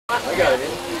I got it.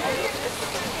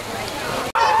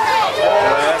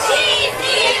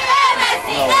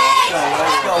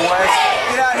 Let's go, Wes.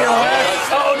 Get out here, Wes.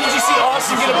 Oh, did you see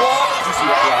Austin get a block?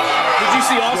 Did you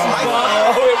see Austin's block?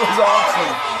 Oh, it was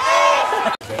awesome.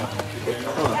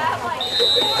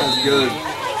 That's good.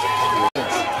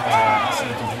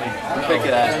 Pick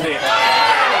it up.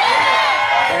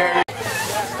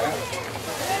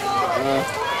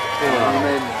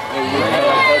 You made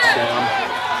a touchdown.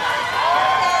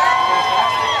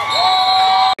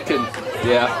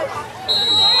 Yeah.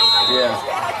 Yeah.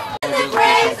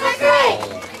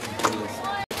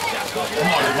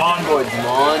 Come on, boy, come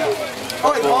on.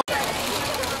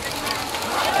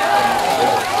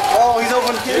 Oh, he's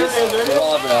open to kids.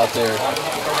 Lob it out there.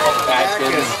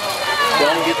 Atkins.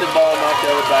 Don't get the ball knocked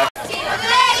out of the back.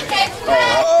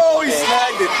 Oh, he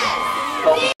snagged it.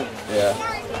 Yeah.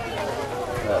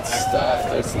 That's stuff.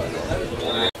 That's not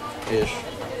good. Ish.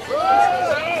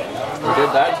 We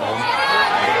did that time.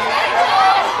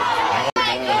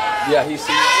 Yeah, he sees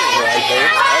it right there.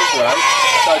 That's right.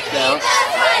 Touchdown.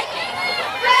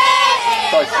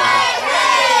 Touchdown.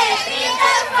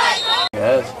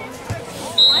 Yes.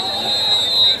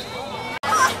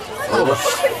 A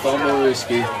little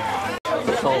risky.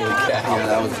 Holy cow. Yeah,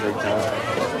 that was a big time.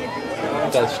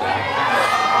 Touchdown.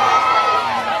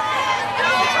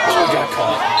 Oh, got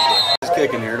caught. He's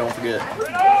kicking here, don't forget.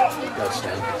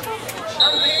 Touchdown.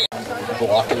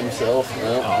 Blocking himself.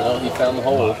 No, he found the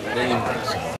hole. Didn't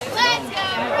even.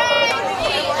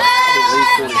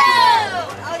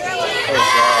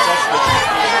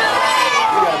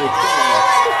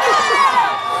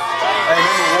 Hey,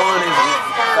 number 1 is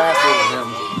faster than him.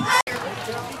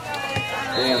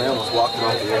 Damn, they almost walked it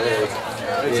off the edge.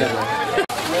 Yeah.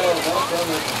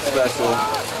 Special.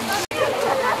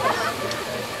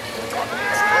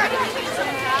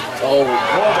 Oh,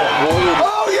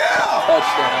 Oh, yeah!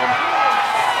 touchdown.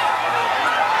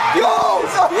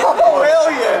 Oh, hell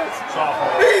yes!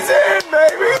 He's in,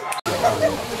 baby!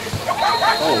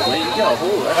 Oh, wait, you got a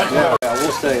hole. That's good. Yeah,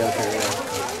 we'll stay up here,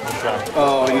 yeah.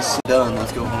 Oh, he's done.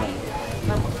 Let's go home.